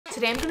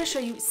Today I'm going to show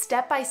you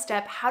step by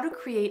step how to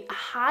create a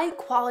high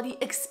quality,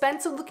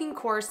 expensive looking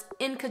course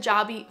in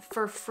Kajabi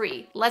for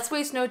free. Let's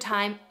waste no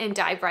time and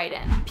dive right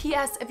in.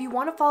 P.S. If you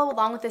want to follow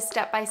along with this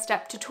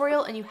step-by-step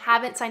tutorial and you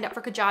haven't signed up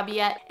for Kajabi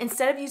yet,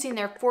 instead of using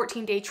their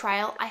 14-day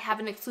trial, I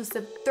have an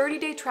exclusive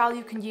 30-day trial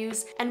you can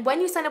use. And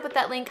when you sign up with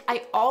that link,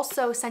 I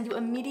also send you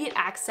immediate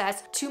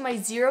access to my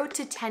 0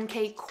 to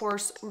 10K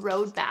course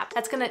roadmap.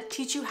 That's going to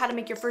teach you how to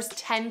make your first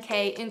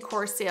 10K in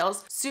course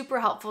sales.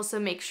 Super helpful, so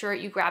make sure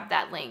you grab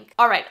that link.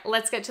 All right,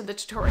 let's get to the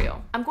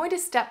tutorial. I'm going to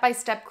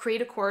step-by-step create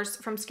a course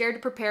from scared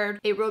to prepared,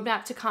 a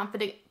roadmap to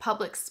confident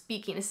public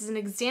speaking. This is an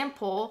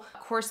example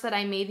course that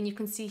I made, and you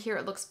can see here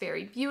it looks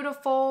very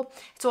beautiful.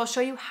 So I'll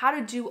show you how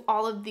to do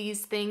all of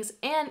these things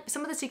and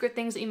some of the secret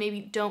things that you maybe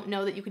don't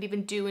know that you could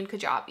even do in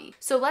Kajabi.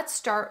 So let's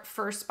start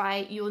first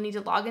by, you'll need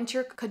to log into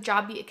your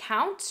Kajabi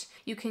account.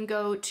 You can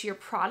go to your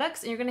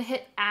products and you're gonna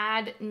hit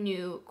add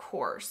new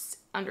course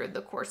under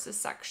the courses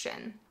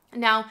section.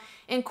 Now,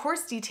 in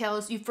course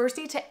details, you first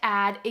need to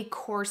add a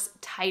course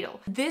title.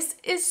 This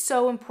is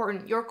so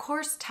important. Your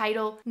course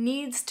title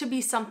needs to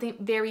be something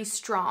very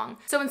strong.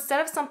 So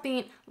instead of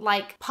something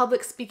like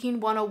Public Speaking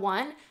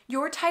 101,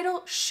 your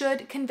title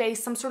should convey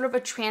some sort of a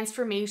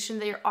transformation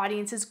that your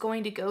audience is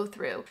going to go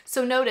through.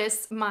 So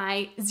notice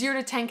my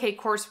 0 to 10K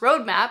course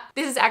roadmap.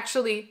 This is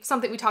actually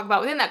something we talk about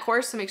within that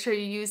course, so make sure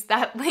you use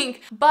that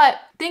link.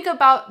 But think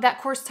about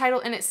that course title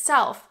in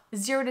itself.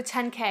 0 to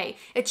 10K.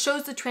 It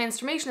shows the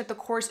transformation that the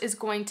course is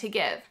going to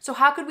give. So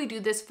how could we do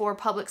this for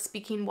Public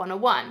Speaking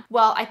 101?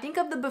 Well, I think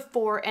of the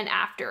before and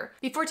after.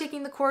 Before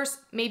taking the course,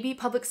 maybe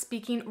public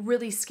speaking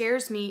really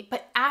scares me,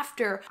 but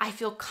after, I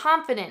feel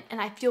confident and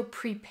I feel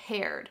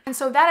prepared. And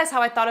so that is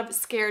how I thought of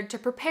scared to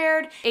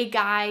prepared, a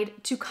guide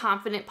to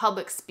confident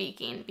public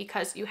speaking,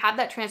 because you have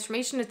that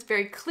transformation. It's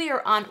very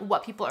clear on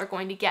what people are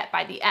going to get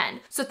by the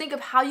end. So think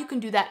of how you can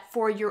do that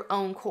for your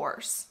own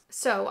course.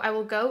 So I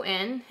will go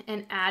in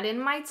and add in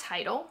my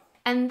title,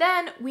 and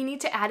then we need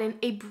to add in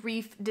a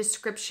brief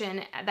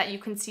description that you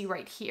can see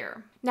right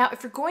here. Now,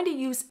 if you're going to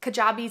use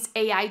Kajabi's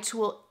AI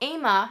tool,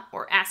 AMA,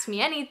 or Ask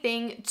Me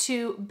Anything,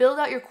 to build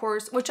out your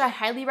course, which I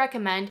highly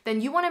recommend,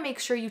 then you want to make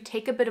sure you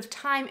take a bit of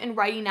time in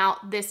writing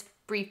out this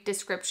brief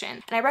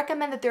description. And I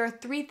recommend that there are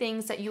 3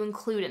 things that you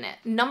include in it.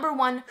 Number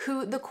 1,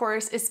 who the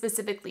course is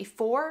specifically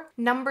for.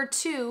 Number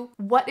 2,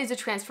 what is a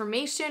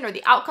transformation or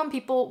the outcome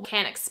people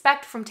can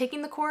expect from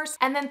taking the course.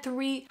 And then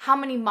 3, how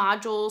many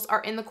modules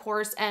are in the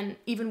course and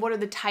even what are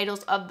the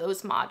titles of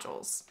those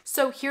modules.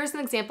 So here's an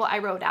example I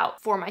wrote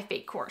out for my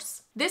fake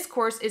course. This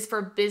course is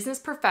for business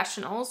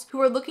professionals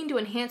who are looking to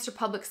enhance their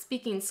public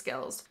speaking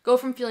skills. Go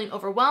from feeling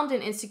overwhelmed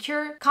and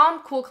insecure, calm,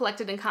 cool,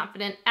 collected, and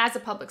confident as a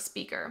public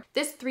speaker.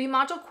 This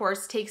 3-module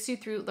course takes you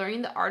through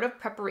learning the art of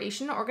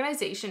preparation and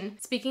organization,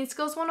 speaking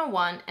skills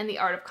 101, and the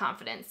art of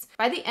confidence.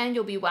 By the end,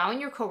 you'll be wowing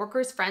your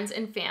coworkers, friends,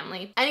 and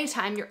family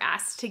anytime you're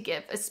asked to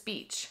give a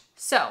speech.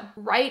 So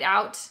write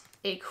out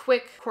a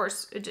quick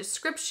course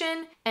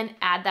description and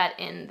add that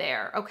in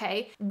there,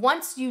 okay?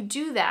 Once you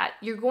do that,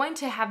 you're going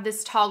to have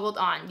this toggled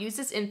on. Use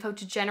this info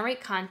to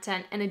generate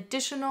content and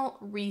additional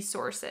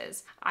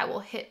resources. I will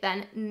hit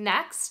then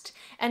next,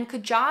 and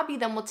Kajabi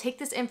then will take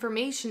this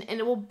information and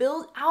it will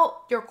build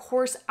out your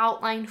course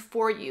outline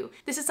for you.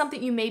 This is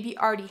something you maybe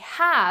already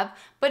have,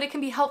 but it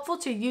can be helpful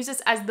to use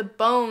this as the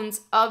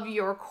bones of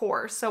your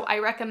course. So I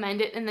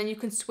recommend it, and then you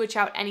can switch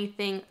out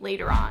anything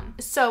later on.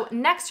 So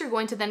next, you're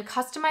going to then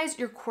customize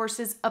your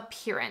course's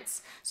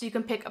appearance. So you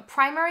can pick a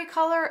primary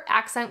color,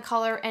 accent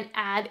color, and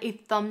add a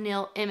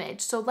thumbnail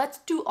image. So let's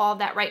do all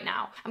that right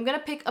now. I'm gonna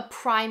pick a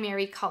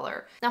primary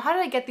color. Now, how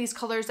did I get these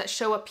colors that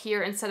show up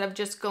here instead of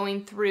just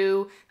going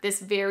through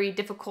this very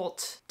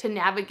difficult to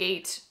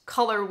navigate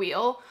color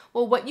wheel?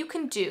 Well, what you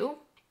can do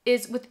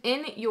is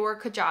within your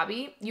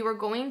Kajabi, you are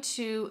going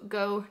to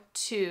go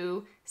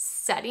to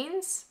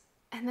settings,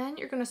 and then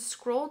you're gonna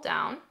scroll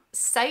down,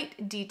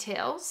 site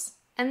details,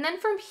 and then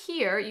from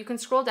here, you can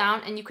scroll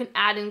down and you can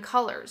add in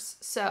colors.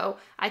 So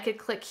I could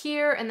click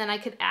here and then I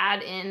could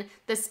add in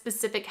the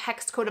specific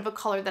hex code of a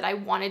color that I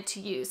wanted to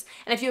use.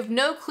 And if you have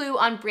no clue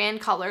on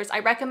brand colors, I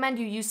recommend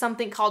you use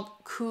something called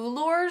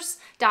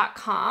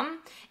Coolors.com,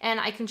 and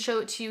I can show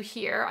it to you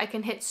here. I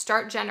can hit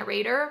start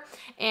generator,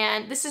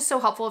 and this is so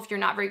helpful if you're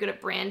not very good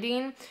at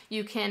branding.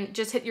 You can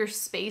just hit your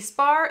space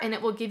bar and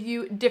it will give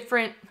you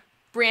different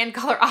brand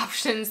color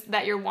options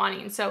that you're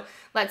wanting. So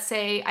let's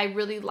say I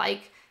really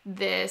like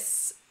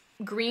this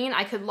green,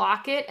 I could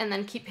lock it and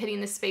then keep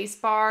hitting the space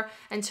bar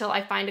until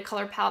I find a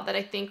color palette that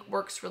I think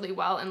works really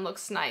well and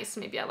looks nice.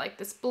 Maybe I like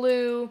this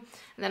blue,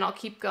 and then I'll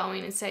keep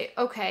going and say,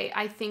 okay,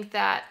 I think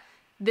that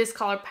this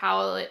color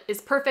palette is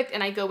perfect,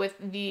 and I go with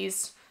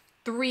these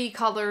 3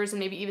 colors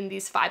and maybe even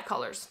these 5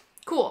 colors.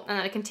 Cool, and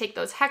then I can take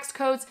those hex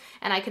codes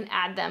and I can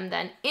add them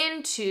then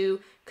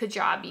into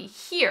Kajabi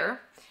here,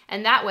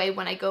 and that way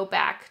when I go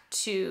back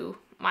to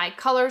my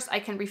colors, I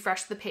can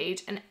refresh the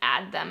page and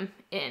add them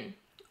in.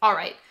 All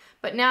right,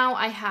 but now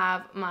I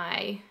have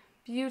my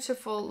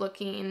beautiful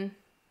looking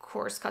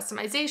course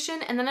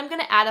customization, and then I'm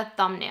gonna add a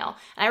thumbnail.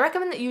 And I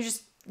recommend that you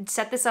just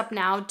set this up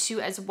now too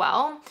as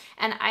well.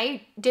 And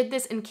I did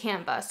this in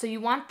Canva. So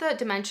you want the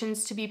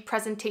dimensions to be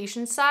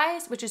presentation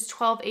size, which is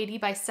 1280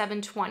 by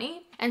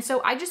 720. And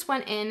so I just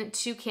went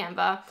into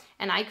Canva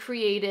and I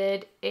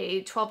created a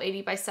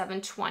 1280 by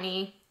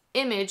 720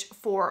 image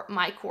for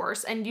my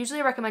course. And usually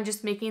I recommend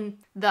just making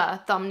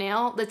the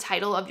thumbnail the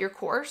title of your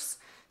course.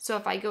 So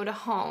if I go to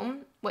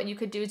home, what you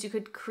could do is you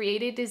could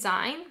create a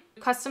design,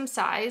 custom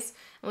size,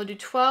 and we'll do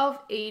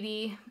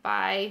 1280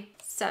 by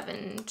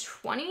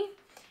 720.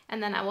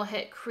 And then I will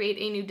hit create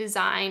a new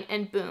design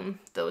and boom,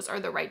 those are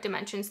the right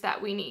dimensions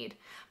that we need.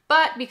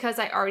 But because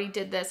I already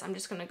did this, I'm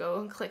just gonna go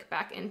and click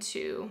back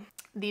into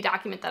the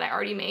document that I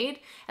already made,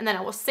 and then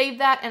I will save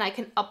that and I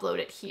can upload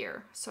it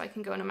here. So I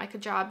can go into my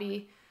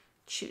Kajabi,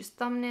 choose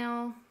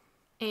thumbnail,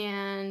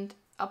 and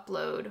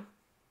upload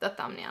the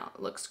thumbnail.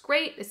 It looks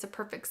great, it's a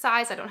perfect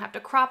size, I don't have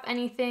to crop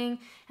anything,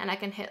 and I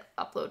can hit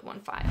upload one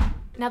file.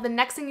 Now the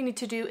next thing you need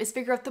to do is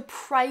figure out the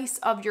price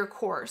of your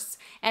course.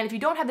 And if you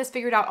don't have this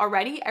figured out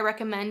already, I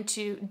recommend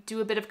to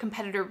do a bit of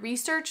competitor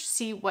research,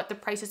 see what the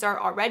prices are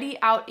already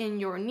out in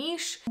your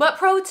niche. But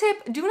pro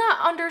tip, do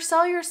not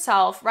undersell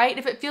yourself, right?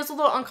 If it feels a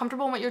little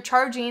uncomfortable in what you're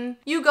charging,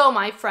 you go,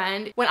 my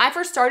friend. When I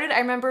first started, I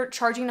remember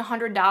charging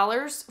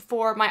 $100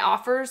 for my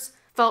offers.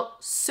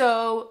 Felt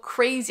so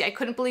crazy. I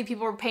couldn't believe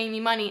people were paying me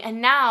money. And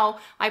now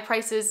my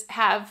prices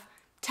have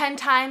 10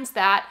 times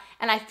that,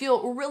 and I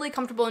feel really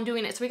comfortable in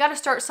doing it. So we got to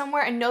start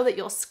somewhere and know that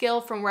you'll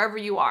scale from wherever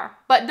you are,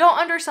 but don't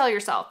undersell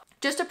yourself.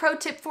 Just a pro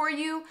tip for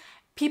you.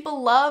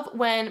 People love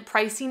when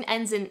pricing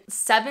ends in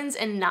 7s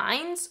and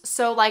 9s.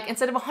 So like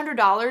instead of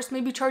 $100,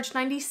 maybe charge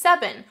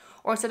 $97,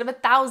 or instead of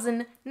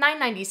 $1,000,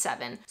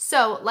 $997.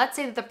 So let's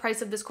say that the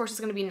price of this course is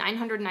going to be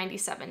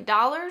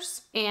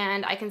 $997,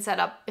 and I can set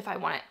up if I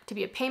want it to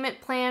be a payment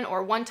plan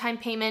or one-time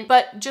payment,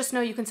 but just know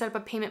you can set up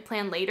a payment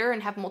plan later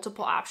and have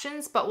multiple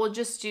options, but we'll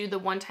just do the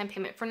one-time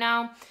payment for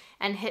now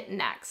and hit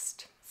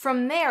next.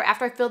 From there,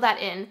 after I fill that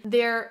in,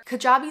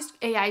 Kajabi's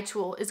AI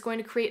tool is going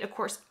to create a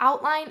course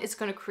outline, it's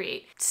going to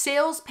create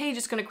sales page,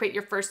 it's going to create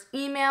your first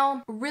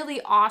email.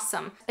 Really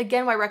awesome.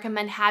 Again, why I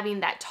recommend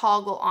having that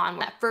toggle on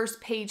that first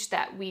page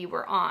that we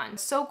were on.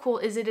 So cool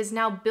is it is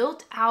now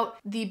built out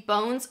the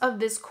bones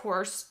of this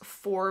course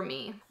for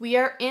me. We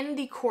are in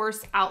the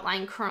course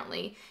outline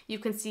currently. You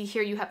can see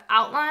here you have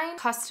outline,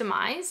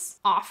 customize,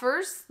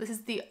 offers. This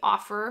is the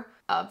offer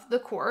of the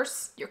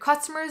course. Your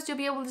customers you'll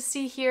be able to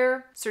see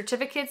here,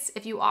 certificates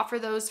if you offer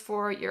those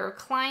for your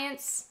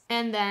clients,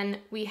 and then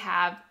we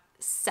have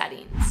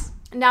settings.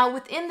 Now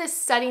within this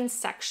settings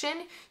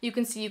section, you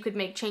can see you could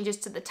make changes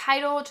to the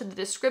title, to the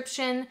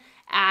description,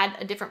 add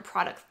a different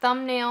product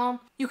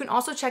thumbnail. You can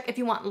also check if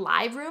you want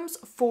live rooms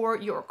for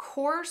your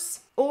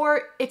course,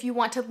 or if you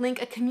want to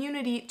link a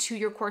community to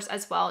your course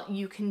as well,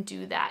 you can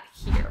do that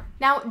here.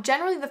 Now,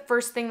 generally the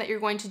first thing that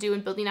you're going to do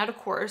in building out a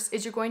course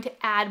is you're going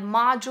to add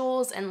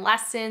modules and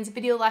lessons,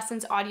 video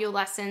lessons, audio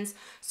lessons.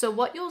 So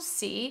what you'll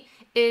see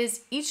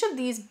is each of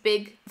these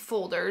big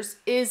folders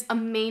is a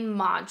main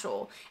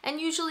module. And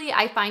usually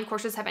I find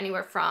courses have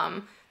anywhere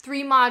from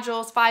 3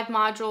 modules, 5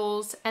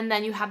 modules, and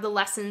then you have the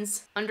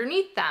lessons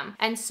underneath them.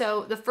 And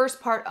so the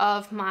first part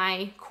of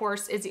my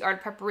course is the art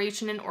of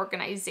preparation and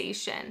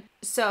organization.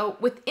 So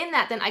within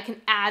that, then I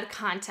can add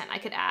content. I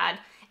could add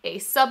a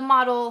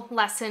submodel,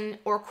 lesson,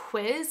 or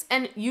quiz,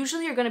 and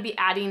usually you're gonna be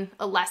adding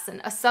a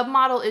lesson. A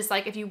submodel is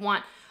like if you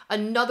want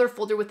another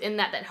folder within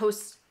that that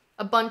hosts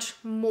a bunch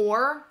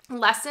more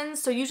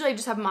lessons. So usually I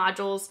just have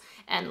modules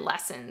and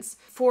lessons.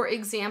 For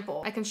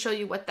example, I can show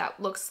you what that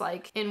looks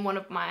like in one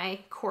of my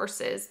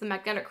courses, the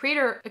Magnetic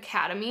Creator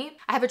Academy.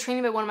 I have a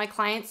training by one of my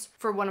clients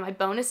for one of my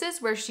bonuses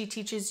where she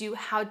teaches you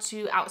how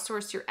to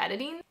outsource your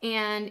editing.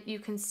 And you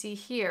can see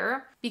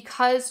here,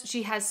 because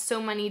she has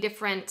so many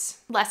different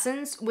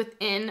lessons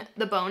within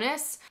the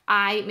bonus,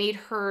 I made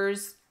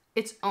hers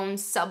its own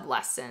sub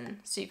lesson.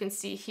 So you can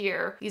see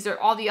here, these are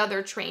all the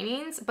other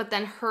trainings, but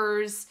then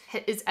hers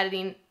is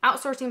editing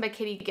outsourcing by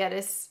Katie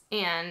Geddes,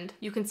 and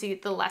you can see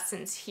the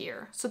lessons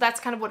here. So that's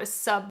kind of what a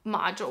sub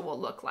module will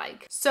look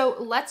like. So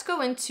let's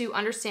go into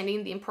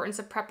understanding the importance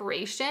of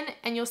preparation,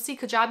 and you'll see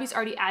Kajabi's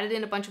already added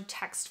in a bunch of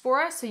text for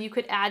us. So you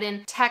could add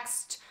in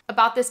text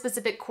about this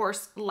specific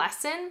course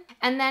lesson,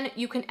 and then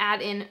you can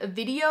add in a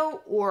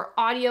video or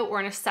audio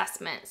or an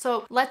assessment.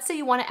 So let's say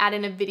you want to add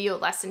in a video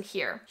lesson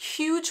here.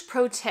 Huge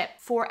pro tip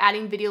for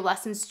adding video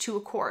lessons to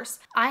a course.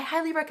 I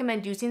highly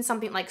recommend using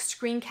something like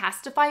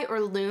Screencastify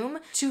or Loom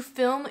to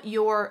film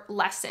your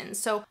lessons.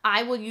 So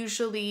I will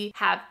usually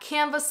have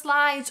Canva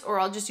slides, or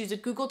I'll just use a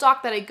Google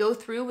Doc that I go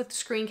through with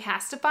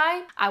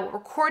Screencastify. I will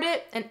record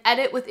it and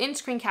edit within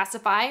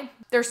Screencastify.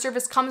 Their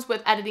service comes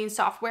with editing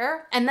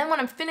software. And then when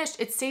I'm finished,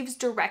 it saves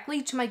directly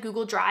to my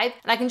Google Drive,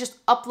 and I can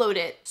just upload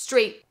it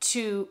straight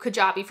to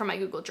Kajabi from my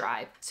Google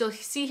Drive. So you'll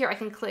see here, I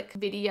can click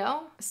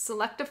video,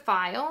 select a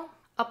file,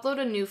 upload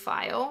a new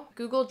file,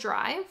 Google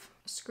Drive,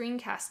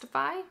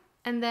 Screencastify,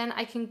 and then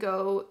I can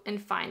go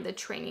and find the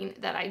training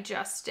that I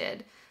just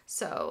did.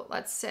 So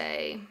let's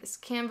say this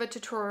Canva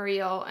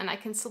tutorial, and I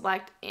can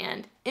select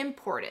and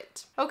import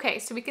it. Okay,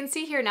 so we can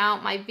see here now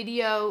my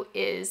video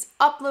is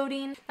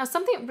uploading. Now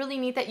something really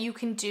neat that you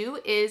can do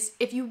is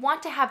if you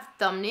want to have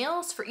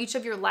thumbnails for each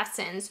of your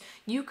lessons,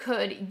 you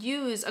could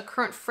use a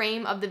current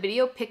frame of the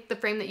video, pick the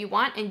frame that you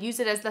want and use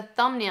it as the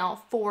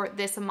thumbnail for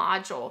this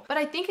module. But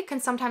I think it can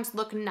sometimes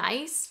look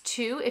nice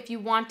too if you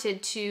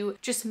wanted to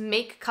just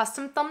make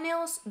custom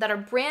thumbnails that are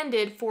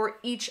branded for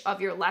each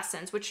of your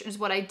lessons, which is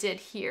what I did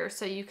here.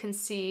 So you can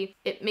see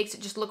it makes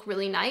it just look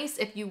really nice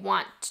if you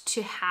want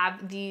to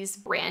have these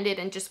branded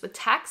and just with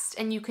text.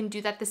 And you can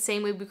do that the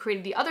same way we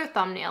created the other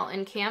thumbnail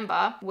in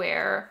Canva,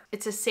 where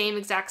it's the same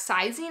exact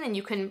sizing and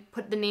you can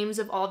put the names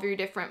of all of your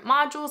different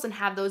modules and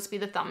have those be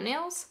the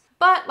thumbnails.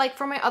 But like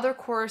for my other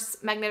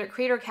course, Magnetic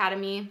Creator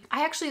Academy,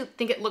 I actually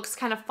think it looks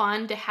kind of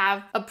fun to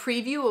have a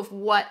preview of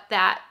what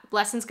that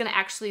lesson's gonna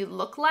actually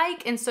look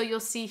like. And so you'll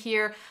see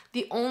here,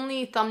 the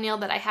only thumbnail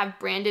that I have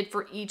branded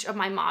for each of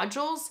my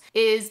modules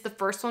is the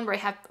first one where I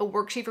have a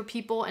worksheet for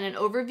people and an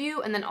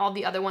overview, and then all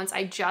the other ones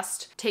I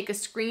just take a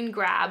screen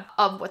grab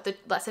of what the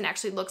lesson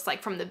actually looks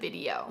like from the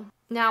video.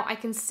 Now I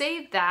can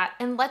save that,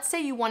 and let's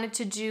say you wanted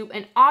to do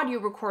an audio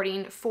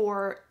recording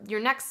for your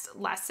next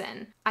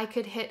lesson. I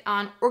could hit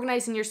on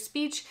organizing your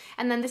speech,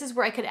 and then this is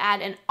where I could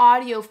add an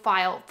audio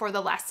file for the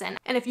lesson.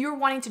 And if you're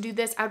wanting to do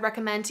this, I would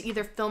recommend to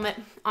either film it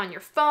on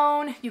your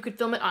phone, you could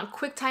film it on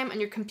QuickTime on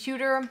your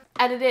computer,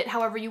 edit it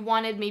however you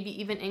wanted, maybe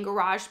even in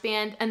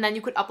GarageBand, and then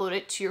you could upload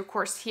it to your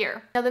course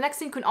here. Now the next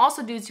thing you can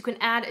also do is you can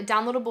add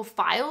downloadable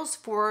files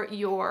for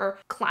your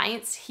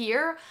clients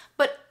here,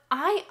 but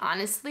I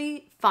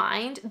honestly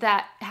find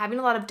that having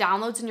a lot of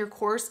downloads in your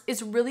course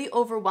is really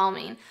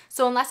overwhelming.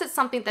 So unless it's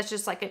something that's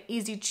just like an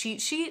easy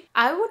cheat sheet,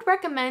 I would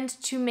recommend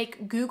to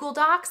make Google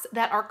Docs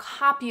that are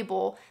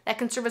copyable, that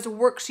can serve as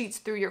worksheets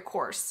through your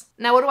course.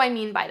 Now, what do I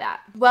mean by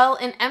that? Well,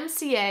 in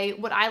MCA,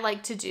 what I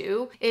like to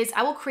do is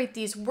I will create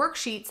these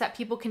worksheets that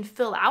people can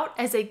fill out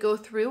as they go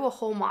through a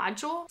whole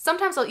module.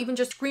 Sometimes I'll even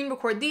just screen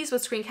record these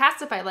with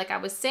Screencastify, like I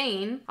was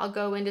saying. I'll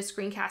go into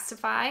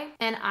Screencastify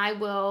and I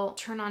will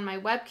turn on my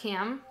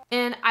webcam,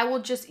 and I will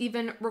just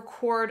even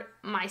record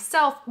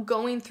myself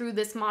going through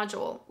this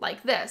module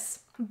like this.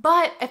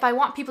 But if I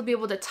want people to be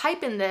able to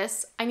type in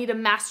this, I need a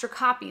master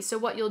copy. So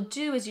what you'll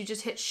do is you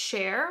just hit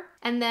share,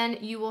 and then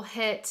you will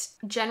hit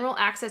general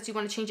access. You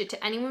want to change it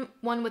to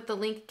anyone with the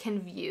link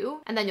can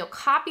view, and then you'll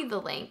copy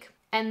the link.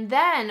 And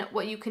then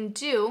what you can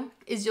do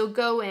is you'll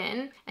go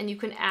in and you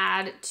can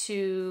add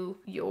to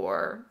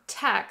your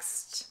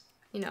text,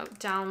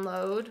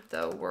 download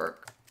the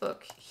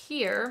workbook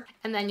here,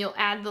 and then you'll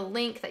add the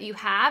link that you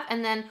have,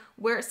 and then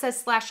where it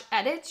says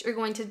 /edit, you're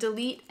going to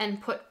delete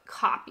and put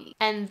copy.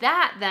 And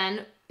that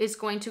then is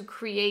going to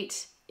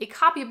create a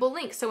copyable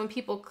link. So when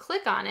people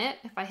click on it,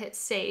 if I hit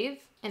save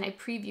and I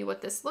preview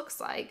what this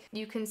looks like,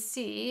 you can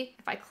see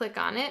if I click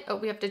on it,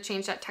 we have to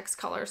change that text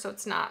color so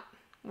it's not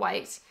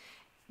white.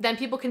 Then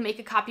people can make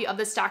a copy of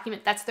this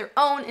document that's their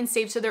own and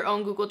save to their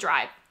own Google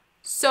Drive.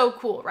 So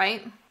cool,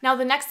 right? Now,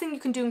 the next thing you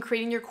can do in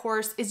creating your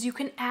course is you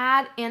can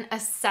add an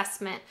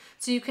assessment.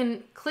 So you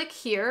can click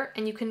here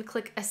and you can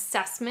click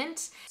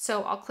assessment.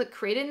 So I'll click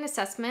create an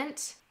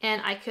assessment,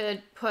 and I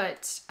could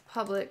put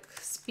public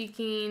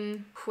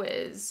speaking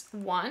quiz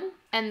 1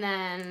 and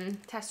then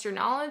test your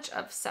knowledge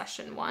of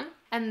session 1.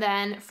 And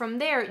then from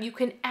there, you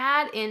can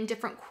add in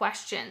different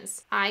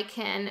questions. I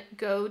can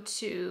go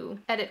to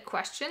edit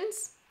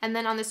questions. And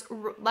then on this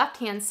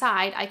left-hand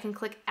side, I can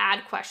click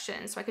add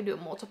questions. So I could do a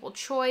multiple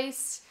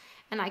choice,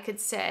 and I could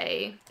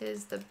say,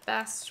 is the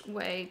best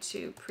way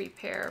to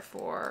prepare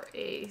for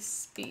a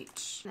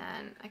speech?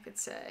 Then I could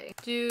say,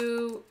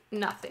 do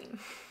nothing.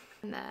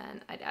 And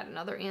then I'd add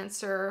another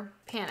answer,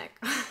 panic.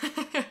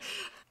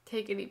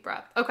 Take a deep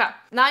breath. Okay,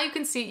 now you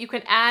can see you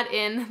can add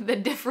in the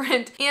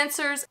different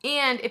answers,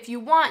 and if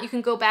you want, you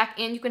can go back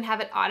and you can have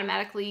it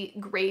automatically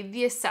grade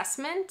the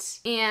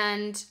assessment,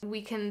 and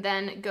we can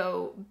then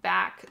go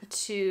back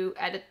to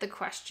edit the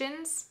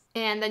questions.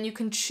 And then you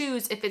can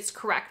choose if it's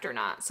correct or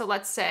not. So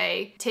let's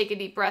say take a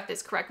deep breath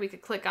is correct. We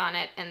could click on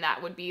it and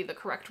that would be the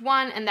correct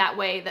one. And that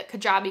way that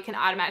Kajabi can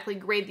automatically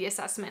grade the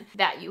assessment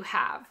that you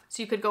have.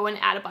 So you could go and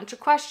add a bunch of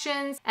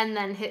questions and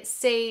then hit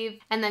save.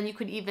 And then you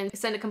could even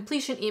send a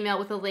completion email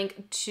with a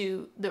link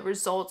to the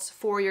results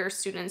for your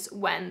students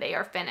when they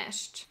are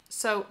finished.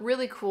 So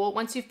really cool.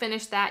 Once you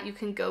finish that, you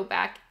can go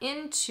back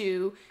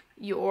into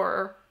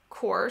your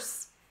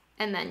course,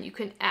 and then you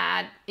can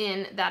add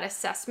in that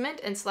assessment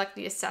and select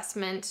the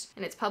assessment,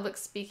 and it's public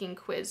speaking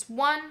quiz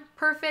 1,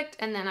 perfect.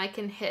 And then I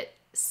can hit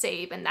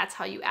save, and that's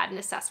how you add an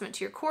assessment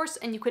to your course,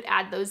 and you could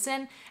add those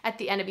in at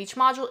the end of each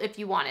module if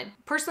you wanted.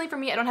 Personally, for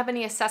me, I don't have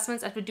any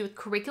assessments that have to do with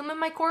curriculum in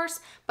my course,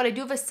 but I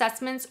do have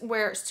assessments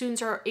where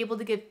students are able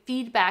to give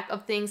feedback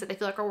of things that they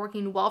feel like are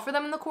working well for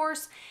them in the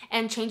course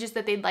and changes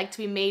that they'd like to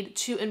be made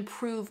to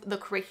improve the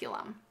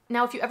curriculum.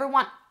 Now, if you ever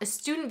want a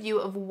student view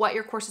of what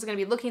your course is going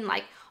to be looking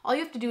like, all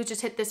you have to do is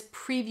just hit this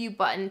preview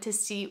button to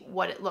see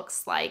what it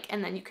looks like,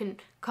 and then you can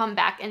come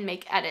back and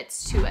make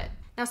edits to it.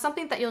 Now,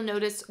 something that you'll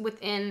notice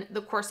within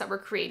the course that we're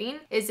creating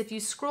is if you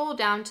scroll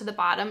down to the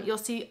bottom, you'll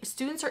see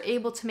students are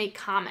able to make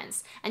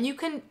comments, and you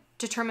can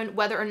determine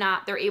whether or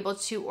not they're able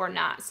to or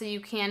not. So you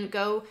can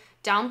go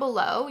down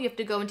below, you have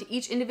to go into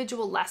each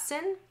individual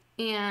lesson,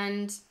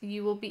 and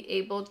you will be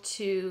able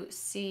to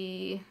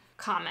see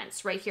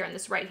comments right here on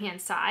this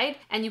right-hand side,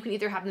 and you can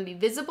either have them be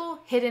visible,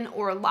 hidden,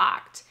 or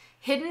locked.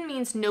 Hidden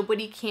means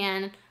nobody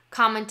can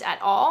comment at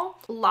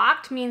all.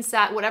 Locked means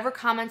that whatever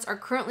comments are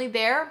currently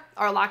there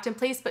are locked in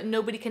place, but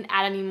nobody can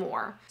add any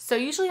more. So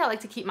usually I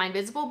like to keep mine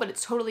visible, but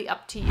it's totally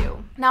up to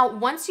you. Now,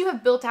 once you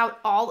have built out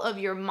all of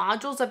your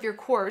modules of your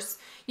course,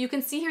 you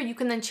can see here, you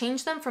can then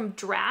change them from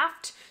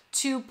draft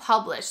to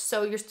publish.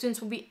 So your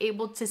students will be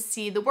able to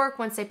see the work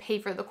once they pay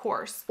for the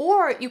course.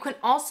 Or you can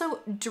also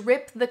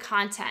drip the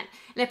content.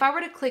 And if I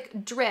were to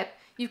click drip,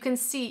 you can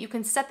see, you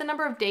can set the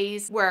number of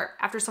days where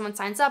after someone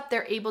signs up,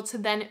 they're able to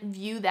then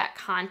view that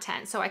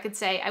content. So I could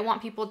say, I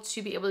want people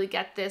to be able to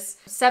get this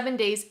 7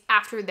 days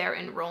after their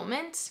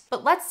enrollment.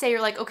 But let's say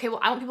you're like, okay, well,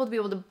 I want people to be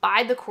able to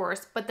buy the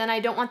course, but then I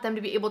don't want them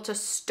to be able to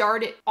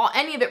start it,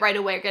 any of it right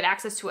away or get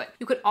access to it.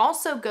 You could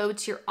also go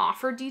to your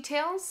offer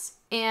details.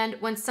 And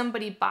when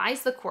somebody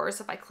buys the course,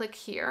 if I click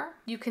here,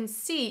 you can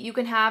see, you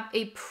can have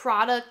a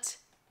product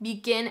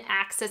begin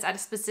access at a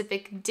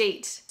specific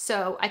date.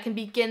 So I can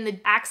begin the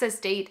access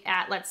date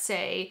at, let's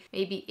say,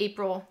 maybe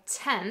April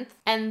 10th.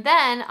 And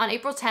then on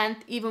April 10th,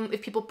 even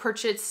if people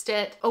purchased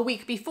it a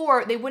week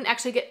before, they wouldn't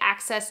actually get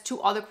access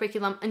to all the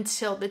curriculum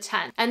until the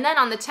 10th. And then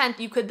on the 10th,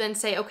 you could then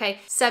say,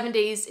 okay, 7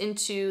 days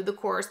into the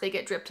course, they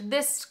get dripped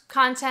this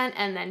content,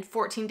 and then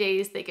 14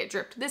 days, they get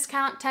dripped this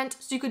content.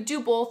 So you could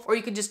do both, or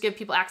you could just give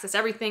people access to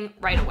everything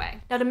right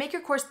away. Now, to make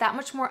your course that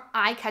much more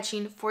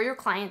eye-catching for your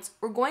clients,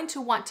 we're going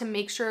to want to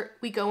make sure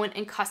we go in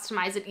and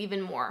customize it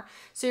even more.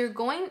 So you're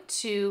going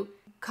to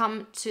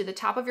come to the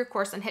top of your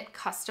course and hit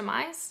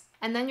customize,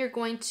 and then you're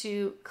going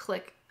to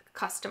click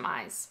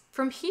customize.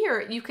 From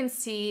here, you can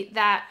see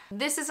that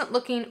this isn't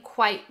looking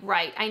quite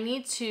right. I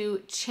need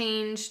to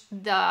change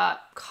the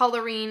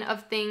coloring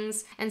of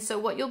things. And so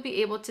what you'll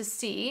be able to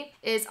see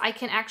is I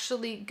can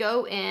actually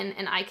go in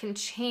and I can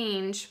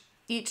change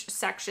each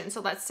section. So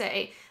let's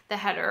say the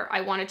header,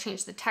 I want to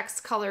change the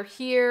text color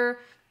here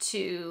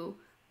to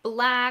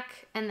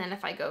black, and then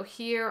if I go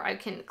here, I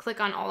can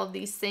click on all of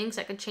these things.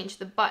 I could change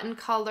the button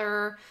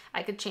color.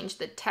 I could change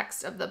the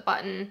text of the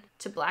button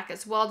to black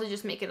as well to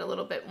just make it a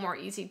little bit more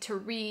easy to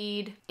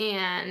read,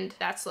 and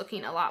that's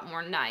looking a lot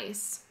more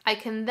nice. I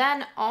can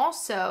then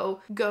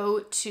also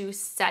go to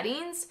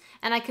settings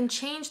and I can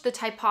change the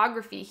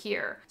typography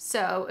here.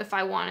 So if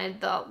I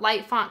wanted the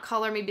light font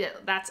color, maybe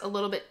that's a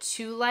little bit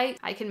too light,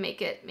 I can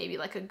make it maybe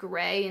like a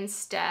gray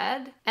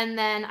instead. And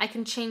then I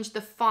can change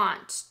the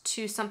font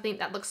to something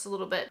that looks a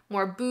little bit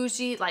more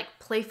bougie, like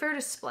Playfair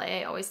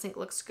Display, I always think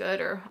looks good,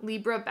 or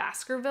Libra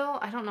Baskerville.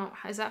 I don't know,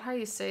 is that how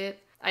you say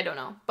it? I don't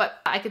know, but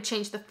I could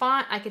change the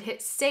font, I could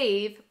hit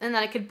save, and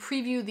then I could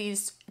preview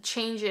these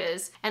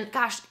changes. And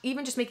gosh,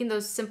 even just making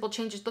those simple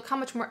changes, look how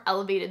much more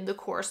elevated the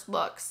course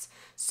looks.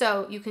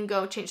 So you can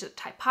go change the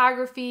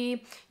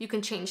typography, you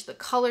can change the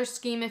color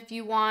scheme if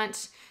you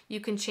want, you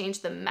can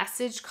change the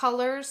message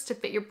colors to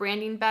fit your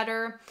branding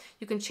better,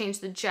 you can change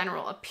the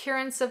general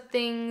appearance of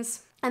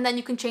things. And then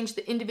you can change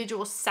the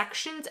individual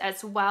sections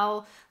as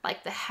well,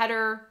 like the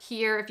header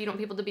here. If you don't want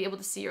people to be able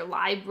to see your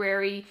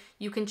library,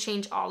 you can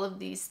change all of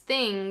these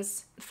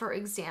things. For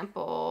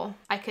example,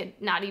 I could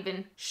not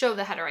even show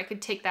the header. I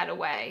could take that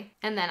away.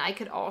 And then I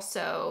could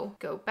also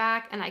go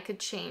back and I could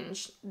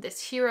change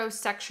this hero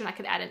section. I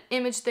could add an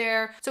image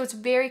there. So it's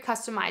very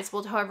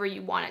customizable to however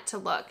you want it to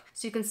look.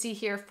 So you can see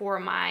here for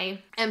my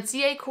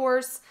MCA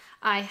course,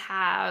 I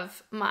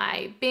have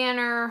my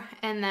banner,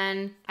 and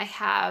then I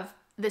have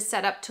this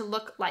set up to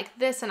look like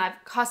this, and I've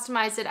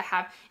customized it. I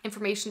have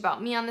information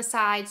about me on the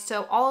side.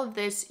 So all of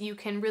this you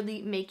can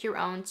really make your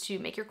own to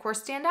make your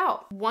course stand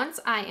out. Once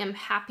I am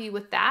happy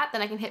with that,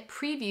 then I can hit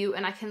preview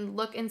and I can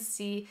look and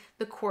see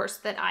the course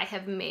that I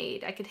have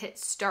made. I could hit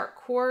start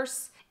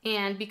course,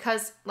 and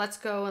because let's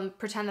go and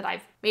pretend that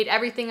I've made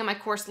everything in my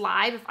course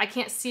live, if I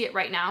can't see it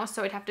right now,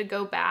 so I'd have to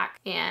go back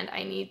and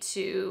I need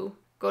to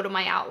go to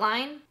my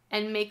outline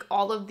and make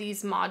all of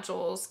these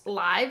modules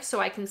live so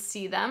I can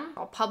see them.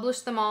 I'll publish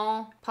them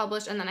all,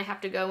 publish, and then I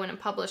have to go in and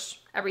publish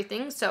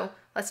everything. So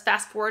let's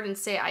fast forward and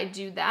say I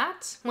do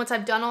that. Once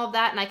I've done all of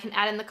that and I can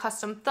add in the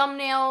custom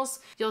thumbnails,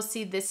 you'll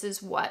see this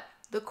is what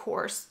the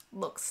course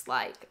looks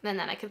like. And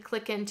then I can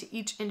click into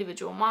each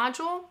individual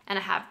module and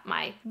I have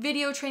my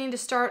video training to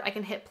start. I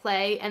can hit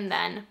play and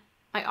then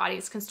my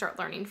audience can start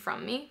learning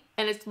from me.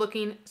 And it's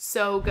looking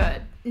so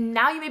good.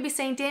 Now you may be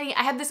saying, Danie,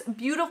 I have this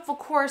beautiful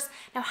course.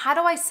 Now how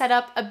do I set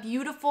up a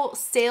beautiful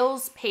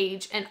sales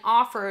page and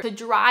offer to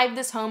drive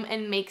this home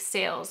and make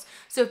sales?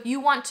 So if you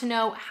want to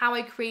know how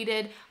I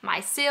created my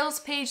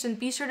sales page, then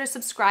be sure to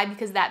subscribe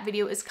because that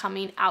video is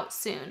coming out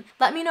soon.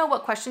 Let me know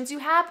what questions you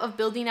have of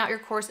building out your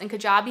course in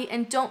Kajabi,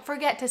 and don't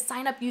forget to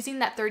sign up using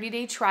that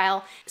 30-day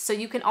trial so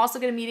you can also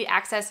get immediate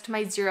access to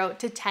my 0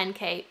 to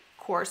 10K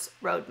course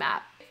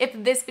roadmap. If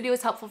this video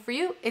is helpful for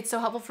you, it's so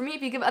helpful for me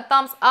if you give it a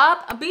thumbs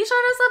up. Be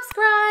sure to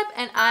subscribe,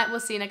 and I will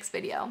see you next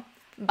video.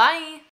 Bye.